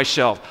things on my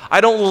shelf.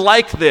 I don't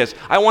like this.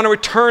 I want to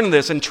return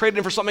this and trade it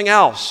in for something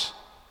else.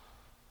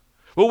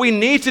 What we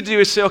need to do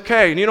is say,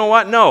 okay, you know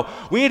what? No,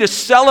 we need to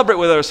celebrate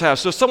what others have.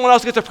 So if someone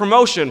else gets a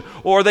promotion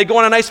or they go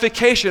on a nice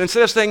vacation,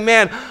 instead of saying,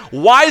 man,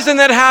 why isn't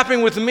that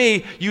happening with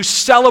me? You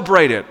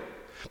celebrate it.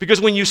 Because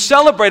when you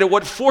celebrate it,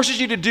 what forces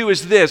you to do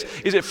is this,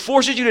 is it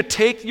forces you to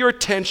take your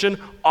attention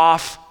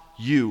off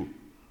you.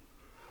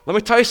 Let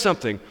me tell you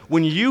something.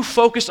 When you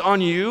focus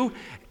on you,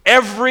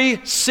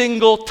 every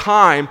single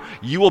time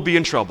you will be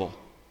in trouble.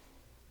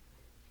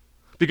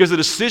 Because the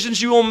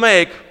decisions you will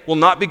make will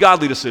not be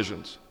godly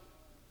decisions.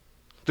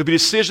 They'll be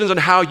decisions on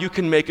how you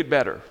can make it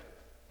better.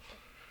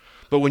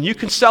 But when you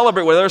can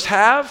celebrate what others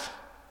have,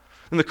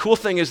 and the cool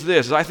thing is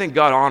this, is I think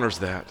God honors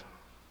that.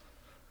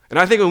 And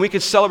I think when we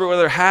can celebrate what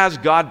others has,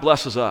 God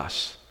blesses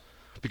us.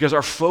 Because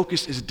our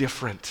focus is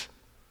different.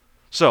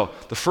 So,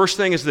 the first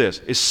thing is this,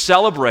 is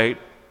celebrate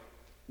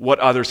what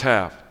others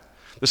have.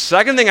 The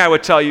second thing I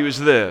would tell you is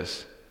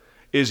this,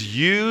 is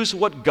use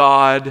what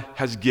God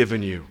has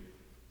given you.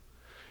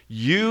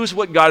 Use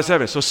what God has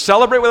given. So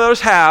celebrate what others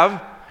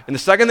have. And the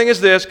second thing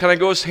is this, kind of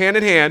goes hand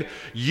in hand.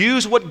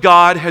 Use what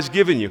God has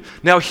given you.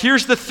 Now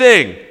here's the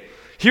thing.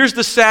 Here's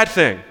the sad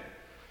thing.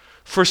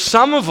 For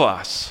some of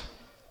us,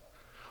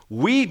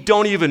 we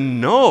don't even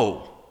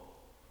know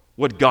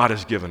what God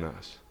has given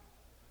us.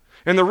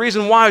 And the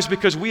reason why is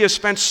because we have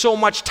spent so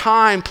much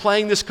time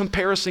playing this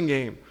comparison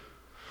game,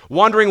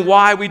 wondering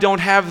why we don't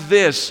have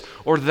this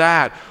or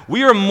that.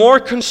 We are more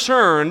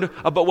concerned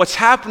about what's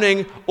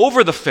happening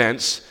over the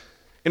fence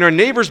in our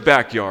neighbor's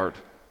backyard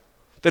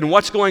than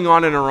what's going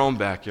on in our own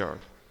backyard.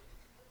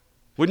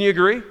 Wouldn't you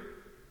agree?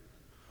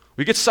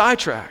 We get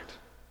sidetracked.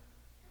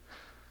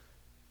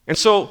 And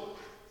so,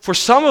 for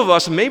some of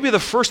us, maybe the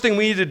first thing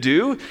we need to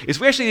do is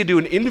we actually need to do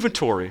an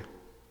inventory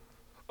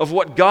of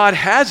what God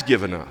has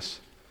given us.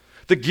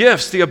 The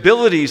gifts, the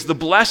abilities, the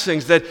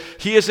blessings that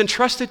He has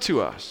entrusted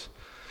to us.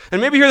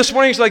 And maybe here this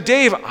morning, it's like,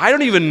 Dave, I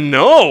don't even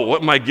know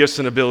what my gifts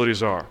and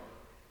abilities are.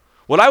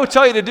 What I would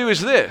tell you to do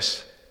is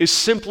this, is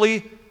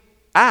simply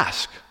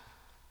ask.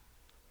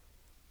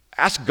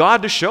 Ask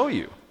God to show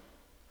you.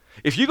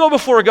 If you go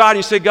before God and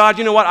you say, God,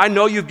 you know what? I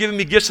know you've given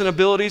me gifts and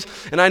abilities,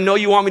 and I know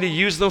you want me to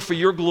use them for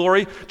your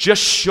glory.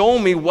 Just show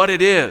me what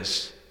it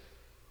is.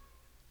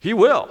 He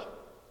will.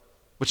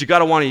 But you got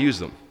to want to use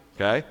them,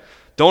 okay?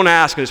 Don't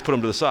ask and just put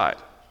them to the side.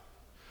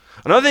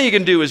 Another thing you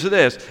can do is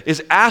this,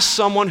 is ask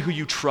someone who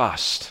you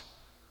trust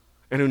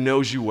and who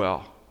knows you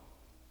well.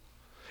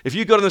 If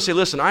you go to them and say,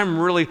 listen, I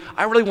really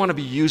want to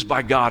be used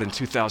by God in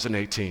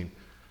 2018.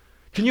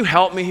 Can you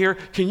help me here?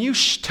 Can you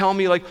tell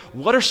me,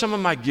 what are some of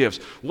my gifts?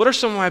 What are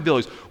some of my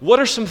abilities? What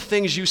are some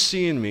things you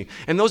see in me?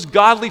 And those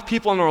godly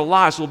people in our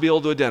lives will be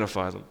able to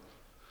identify them.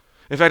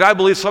 In fact, I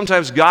believe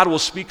sometimes God will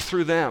speak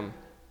through them.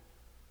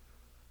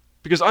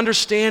 Because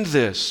understand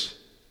this,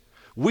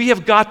 we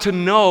have got to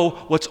know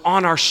what's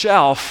on our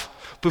shelf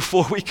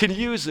before we can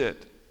use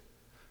it.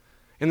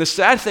 And the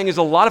sad thing is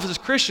a lot of us as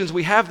Christians,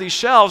 we have these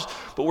shelves,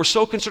 but we're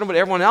so concerned about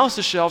everyone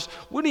else's shelves,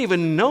 we don't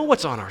even know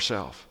what's on our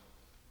shelf.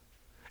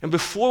 And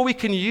before we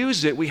can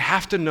use it, we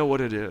have to know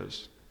what it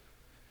is.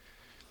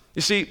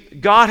 You see,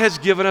 God has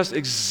given us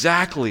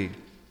exactly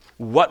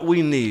what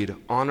we need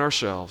on our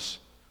shelves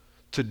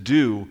to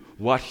do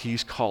what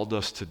He's called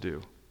us to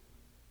do.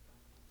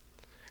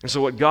 And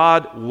so what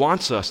God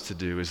wants us to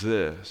do is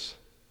this,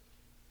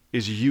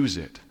 is use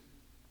it,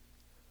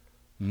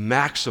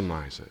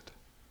 maximize it,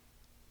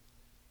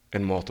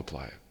 and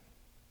multiply it.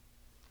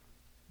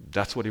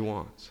 That's what He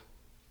wants.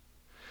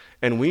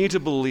 And we need to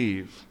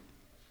believe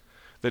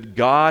that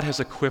God has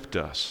equipped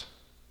us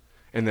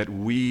and that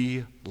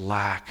we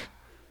lack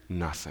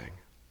nothing.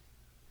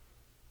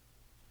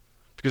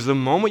 Because the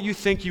moment you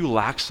think you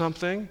lack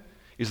something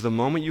is the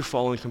moment you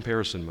fall in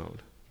comparison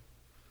mode.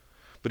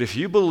 But if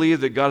you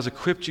believe that God has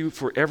equipped you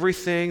for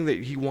everything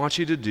that He wants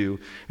you to do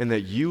and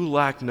that you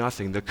lack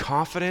nothing, the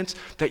confidence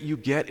that you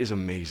get is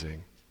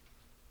amazing.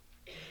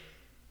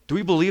 Do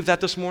we believe that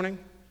this morning?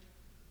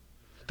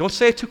 Don't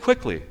say it too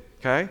quickly,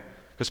 okay?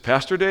 Because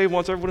Pastor Dave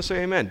wants everyone to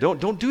say amen.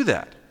 Don't do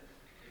that.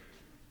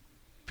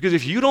 Because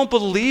if you don't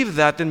believe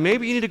that, then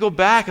maybe you need to go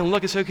back and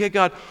look and say, okay,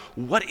 God,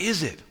 what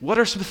is it? What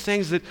are some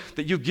things that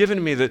you've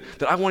given me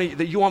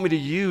that you want me to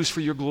use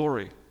for your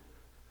glory?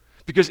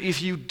 Because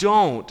if you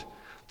don't,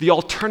 the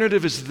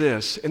alternative is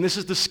this, and this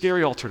is the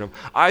scary alternative.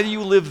 Either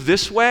you live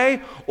this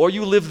way or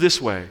you live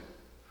this way,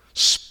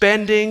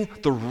 spending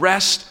the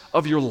rest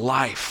of your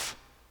life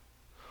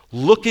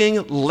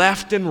looking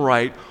left and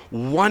right,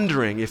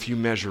 wondering if you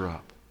measure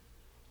up.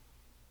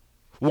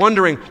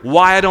 Wondering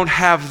why I don't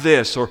have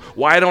this, or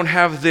why I don't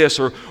have this,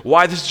 or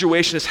why this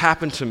situation has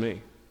happened to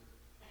me.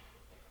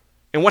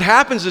 And what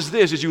happens is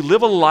this, is you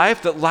live a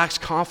life that lacks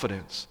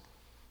confidence.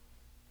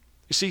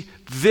 You see,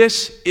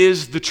 this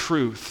is the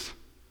truth.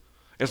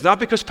 It's not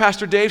because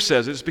Pastor Dave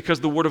says it, it's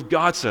because the Word of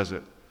God says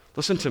it.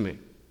 Listen to me.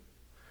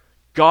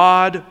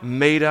 God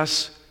made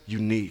us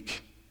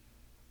unique.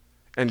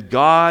 And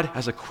God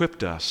has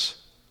equipped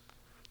us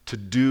to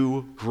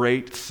do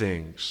great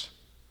things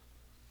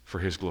for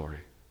His glory.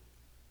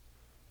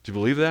 Do you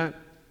believe that?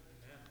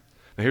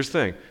 Now here's the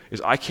thing,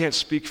 is I can't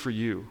speak for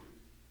you.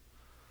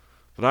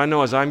 But I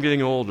know as I'm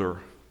getting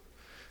older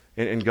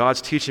and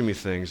God's teaching me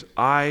things,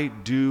 I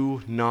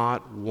do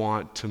not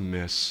want to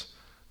miss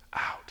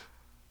out.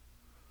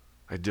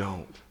 I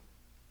don't.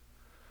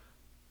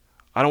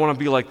 I don't want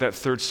to be like that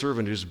third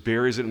servant who just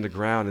buries it in the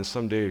ground and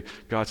someday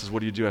God says,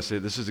 what do you do? I say,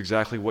 this is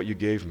exactly what you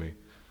gave me.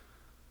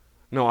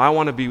 No, I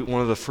want to be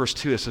one of the first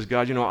two that says,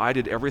 God, I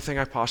did everything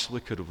I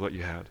possibly could with what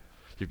you had.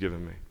 you've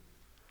given me.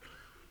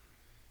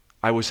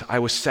 I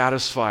was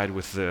satisfied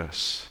with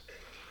this.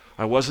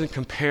 I wasn't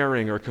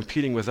comparing or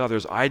competing with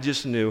others. I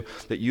just knew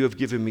that you have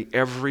given me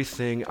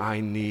everything I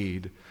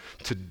need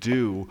to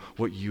do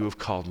what you have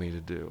called me to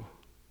do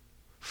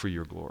for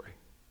your glory.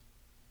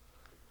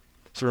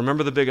 So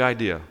remember the big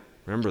idea.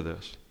 Remember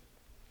this.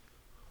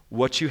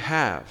 What you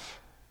have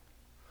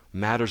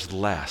matters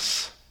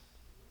less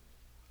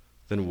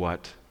than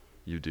what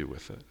you do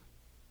with it.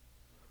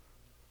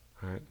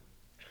 All right?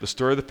 The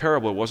story of the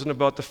parable, it wasn't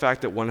about the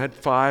fact that one had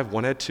 5,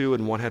 one had 2,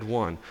 and one had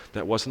 1.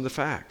 That wasn't the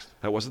fact.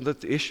 That wasn't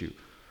the issue.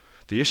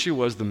 The issue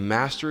was the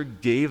master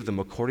gave them,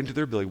 according to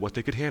their ability, what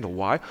they could handle.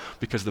 Why?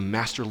 Because the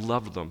master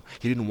loved them.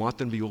 He didn't want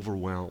them to be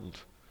overwhelmed.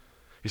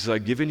 He says,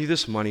 I've given you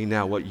this money.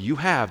 Now what you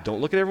have,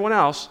 don't look at everyone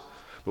else,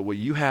 but what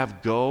you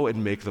have, go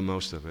and make the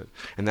most of it.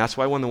 And that's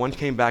why when the one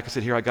came back and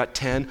said, here, I got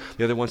 10,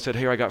 the other one said,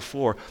 here, I got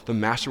 4, the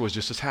master was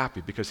just as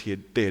happy because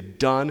they had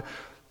done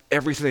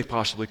everything they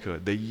possibly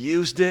could. They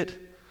used it,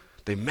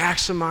 they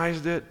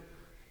maximized it,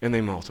 and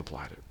they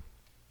multiplied it.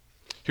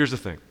 Here's the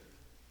thing.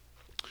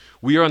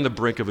 We are on the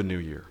brink of a new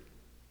year,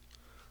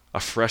 a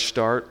fresh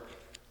start,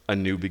 a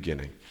new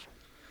beginning.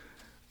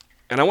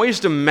 And I want you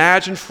to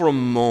imagine for a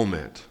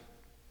moment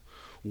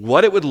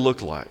what it would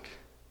look like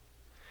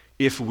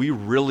if we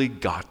really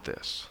got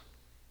this.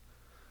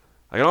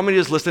 I don't mean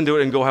to just listen to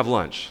it and go have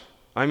lunch.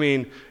 I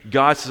mean,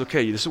 God says,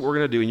 okay, this is what we're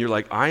going to do, and you're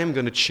like, I am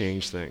going to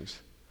change things.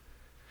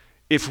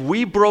 If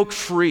we broke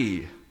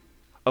free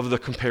of the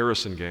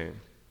comparison game,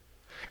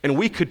 and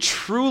we could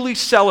truly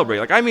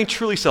celebrate,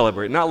 truly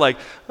celebrate, not like,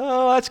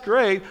 oh, that's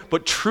great,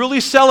 but truly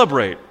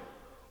celebrate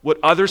what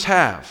others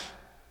have,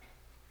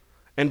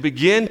 and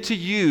begin to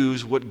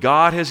use what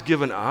God has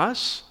given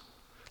us,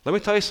 let me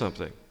tell you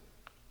something.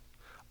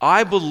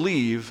 I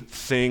believe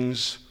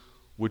things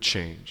would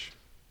change.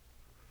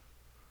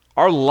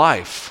 Our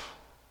life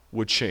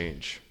would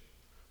change.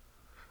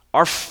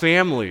 Our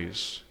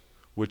families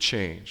would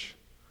change.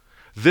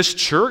 This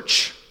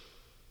church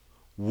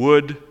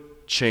would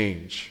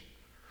change.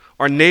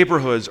 Our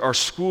neighborhoods, our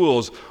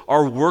schools,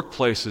 our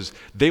workplaces,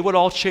 they would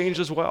all change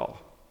as well.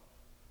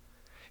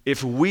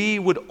 If we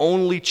would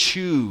only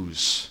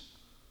choose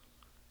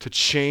to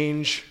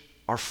change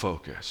our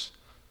focus.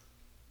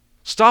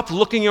 Stop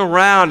looking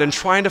around and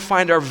trying to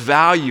find our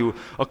value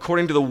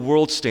according to the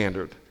world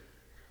standard,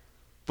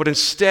 but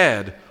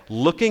instead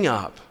looking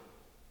up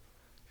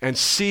and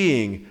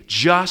seeing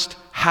just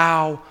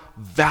how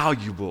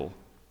valuable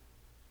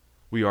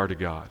we are to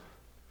God.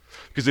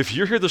 Because if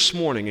you're here this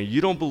morning and you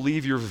don't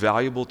believe you're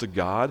valuable to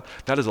God,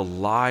 that is a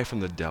lie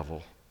from the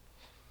devil.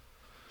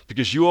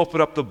 Because you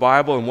open up the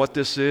Bible and what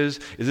this is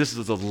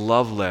a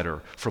love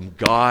letter from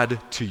God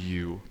to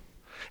you.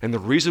 And the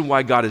reason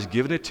why God has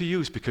given it to you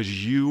is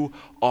because you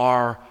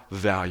are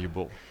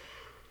valuable.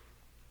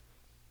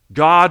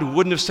 God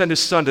wouldn't have sent his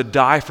son to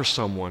die for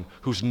someone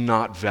who's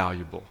not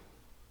valuable.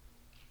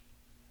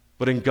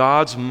 But in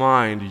God's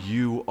mind,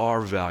 you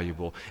are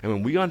valuable. And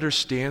when we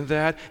understand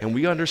that, and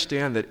we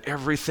understand that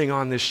everything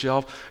on this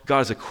shelf God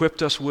has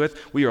equipped us with,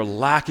 we are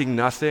lacking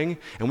nothing,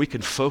 and we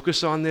can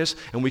focus on this,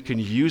 and we can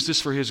use this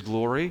for his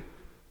glory,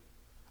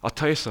 I'll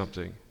tell you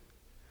something.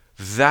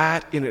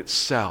 That in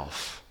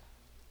itself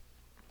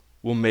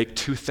will make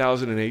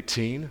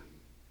 2018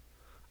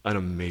 an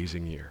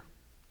amazing year.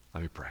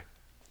 Let me pray.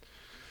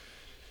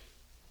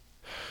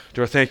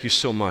 Dear, thank you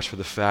so much for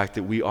the fact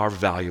that we are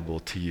valuable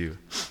to you,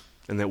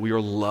 and that we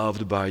are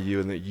loved by you,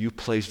 and that you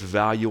placed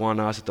value on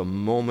us at the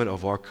moment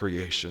of our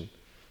creation.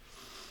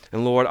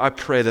 And Lord, I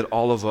pray that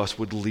all of us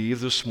would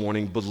leave this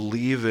morning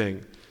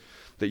believing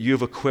that you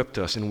have equipped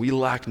us and we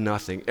lack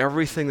nothing.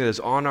 Everything that is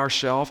on our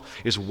shelf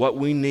is what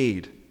we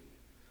need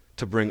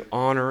to bring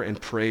honor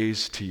and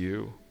praise to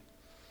you.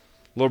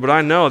 Lord, but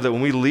I know that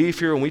when we leave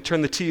here, when we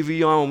turn the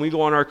TV on, when we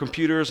go on our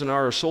computers and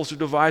our social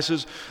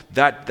devices,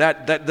 that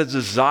the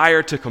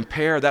desire to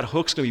compare, that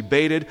hook's going to be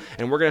baited,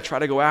 and we're going to try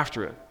to go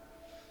after it.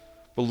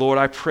 But Lord,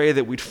 I pray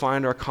that we'd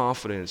find our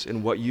confidence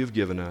in what you've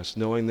given us,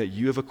 knowing that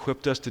you have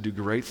equipped us to do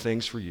great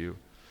things for you.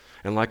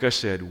 And like I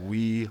said,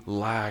 we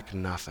lack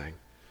nothing.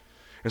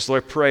 And so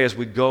I pray as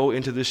we go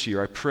into this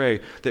year, I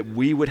pray that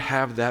we would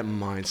have that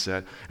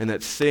mindset and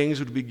that things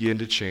would begin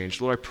to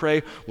change. Lord, I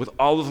pray with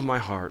all of my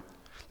heart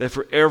that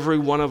for every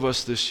one of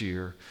us this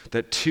year,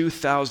 that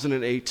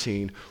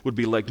 2018 would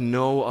be like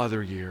no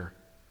other year.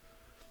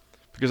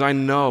 Because I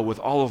know with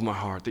all of my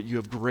heart that you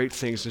have great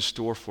things in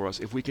store for us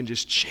if we can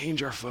just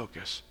change our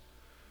focus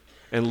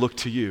and look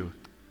to you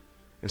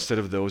instead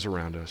of those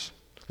around us.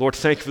 Lord,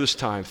 thank you for this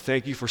time.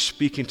 Thank you for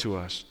speaking to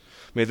us.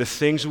 May the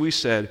things we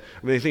said,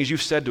 may the things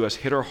you've said to us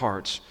hit our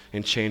hearts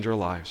and change our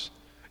lives.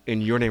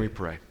 In your name we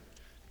pray.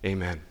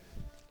 Amen.